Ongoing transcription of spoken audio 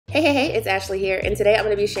Hey, it's Ashley here, and today I'm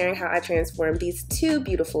going to be sharing how I transformed these two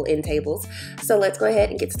beautiful end tables. So let's go ahead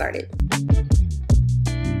and get started.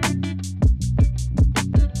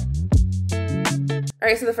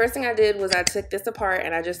 Alright, so the first thing I did was I took this apart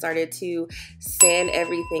and I just started to sand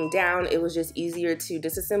everything down. It was just easier to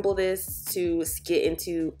disassemble this to get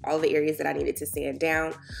into all the areas that I needed to sand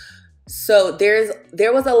down. So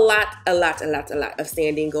there was a lot of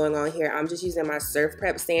sanding going on here. I'm just using my Surf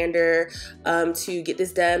Prep sander to get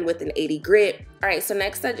this done with an 80 grit. All right, so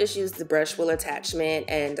next I just used the brush wheel attachment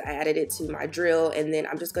and I added it to my drill, and then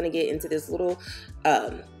I'm just gonna get into this little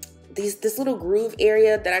this little groove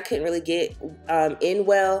area that I couldn't really get in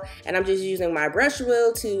well, and I'm just using my brush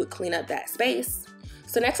wheel to clean up that space.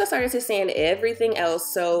 So next I started to sand everything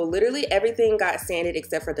else. So literally everything got sanded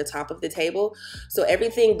except for the top of the table. So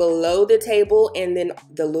everything below the table and then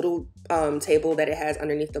the little table that it has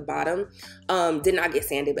underneath the bottom did not get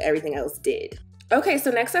sanded, but everything else did. Okay,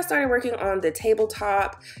 so next I started working on the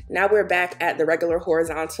tabletop. Now we're back at the regular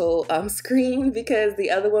horizontal screen because the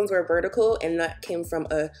other ones were vertical, and that came from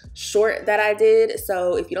a short that I did.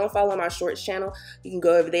 So if you don't follow my shorts channel, you can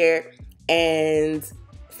go over there and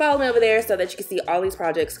follow me over there so that you can see all these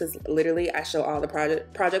projects, because literally I show all the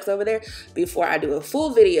projects over there before I do a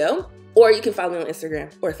full video. Or you can follow me on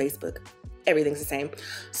Instagram or Facebook. Everything's the same.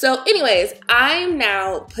 So anyways, I'm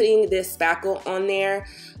now putting this spackle on there.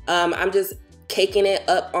 I'm just caking it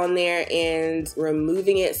up on there and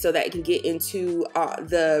removing it so that it can get into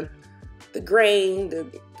the grain,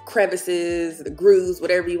 the crevices, the grooves,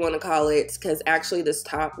 whatever you want to call it, because actually this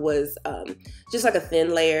top was just like a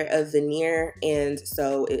thin layer of veneer, and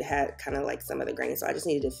so it had kind of like some of the grain, so I just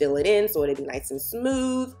needed to fill it in so it'd be nice and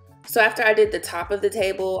smooth. So after I did the top of the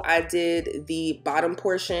table, I did the bottom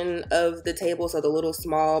portion of the table, so the little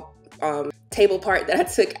small table part that I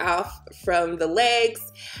took off from the legs.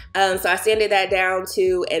 So I sanded that down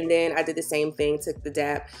too, and then I did the same thing, took the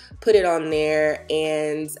dap, put it on there,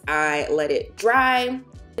 and I let it dry.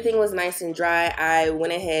 Everything was nice and dry. I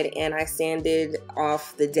went ahead and I sanded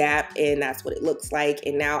off the dap, and that's what it looks like.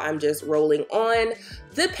 And now I'm just rolling on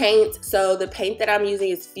the paint. So the paint that I'm using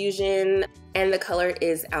is Fusion, and the color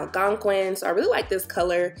is Algonquin. So I really like this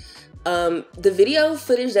color. The video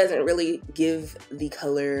footage doesn't really give the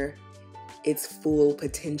color its full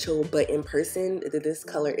potential, but in person, this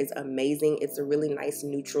color is amazing. It's a really nice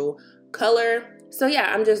neutral color. So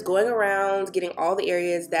yeah, I'm just going around getting all the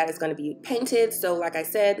areas that is going to be painted. So like I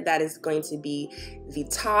said, that is going to be the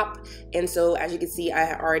top. And so as you can see,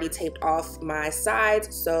 I already taped off my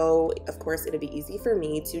sides. So of course it'll be easy for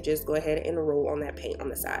me to just go ahead and roll on that paint on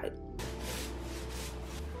the side.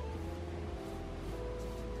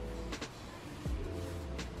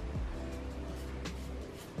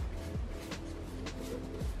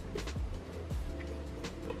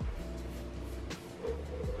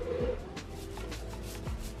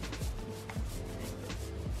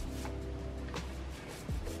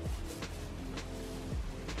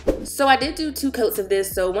 So I did do 2 coats of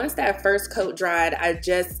this. So once that first coat dried, I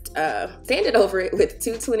just sanded over it with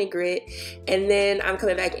 220 grit, and then I'm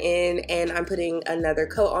coming back in and I'm putting another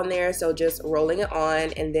coat on there. So just rolling it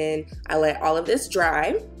on, and then I let all of this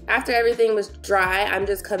dry. After everything was dry, I'm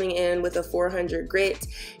just coming in with a 400 grit,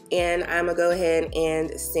 and I'm gonna go ahead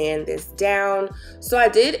and sand this down. So I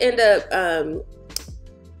did end up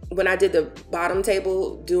when I did the bottom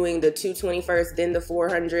table, doing the 220 first, then the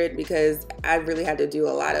 400, because I really had to do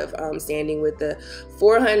a lot of sanding with the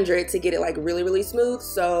 400 to get it like really smooth.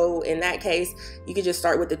 So in that case, you could just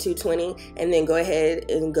start with the 220 and then go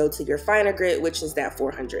ahead and go to your finer grit, which is that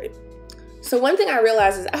 400. So one thing I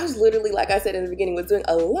realized is I was literally, like I said in the beginning, was doing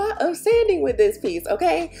a lot of sanding with this piece,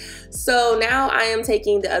 okay? So now I am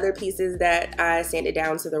taking the other pieces that I sanded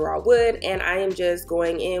down to the raw wood, and I am just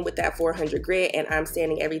going in with that 400 grit, and I'm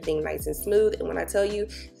sanding everything nice and smooth. And when I tell you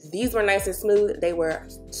these were nice and smooth, they were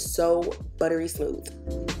so buttery smooth.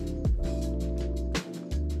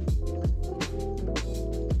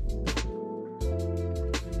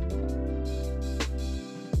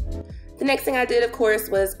 The next thing I did, of course,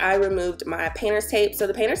 was I removed my painter's tape. So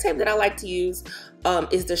the painter's tape that I like to use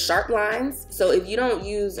is the sharp lines. So if you don't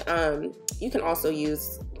use, you can also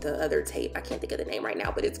use the other tape. I can't think of the name right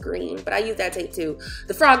now, but it's green. But I use that tape too,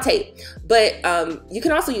 the frog tape. But you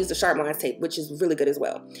can also use the sharp lines tape, which is really good as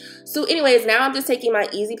well. So anyways, now I'm just taking my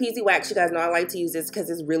easy peasy wax. You guys know I like to use this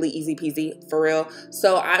because it's really easy peasy, for real.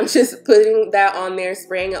 So I'm just putting that on there,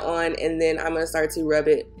 spraying it on, and then I'm gonna start to rub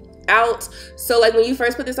it out. So like when you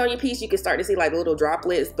first put this on your piece, you can start to see like little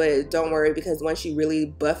droplets, but don't worry, because once you really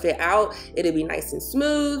buff it out, it'll be nice and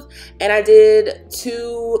smooth. And I did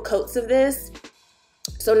 2 coats of this.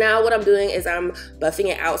 So now what I'm doing is I'm buffing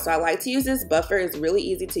it out. So I like to use this buffer. It's really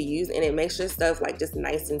easy to use and it makes your stuff like just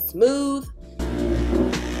nice and smooth.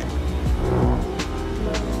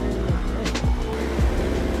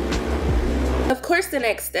 Of course, the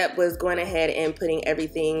next step was going ahead and putting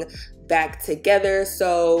everything back together.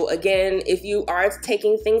 So again, if you are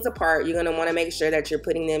taking things apart, you're gonna wanna make sure that you're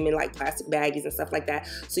putting them in like plastic baggies and stuff like that,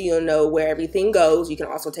 so you'll know where everything goes. You can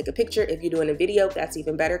also take a picture. If you're doing a video, that's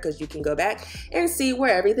even better because you can go back and see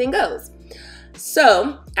where everything goes.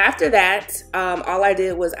 So after that, all I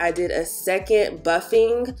did was I did a second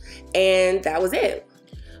buffing and that was it.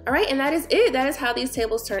 All right, and that is it. That is how these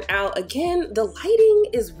tables turn out. Again, the lighting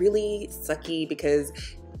is really sucky because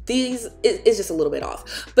it's just a little bit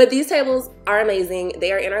off. But these tables are amazing.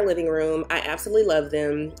 They are in our living room. I absolutely love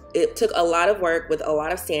them. It took a lot of work with a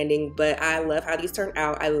lot of sanding, but I love how these turned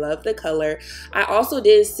out. I love the color. I also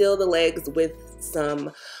did seal the legs with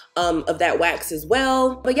some of that wax as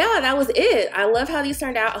well. But yeah, that was it. I love how these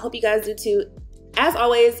turned out. I hope you guys do too. As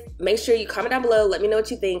always, make sure you comment down below. Let me know what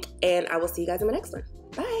you think, and I will see you guys in my next one.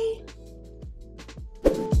 Bye.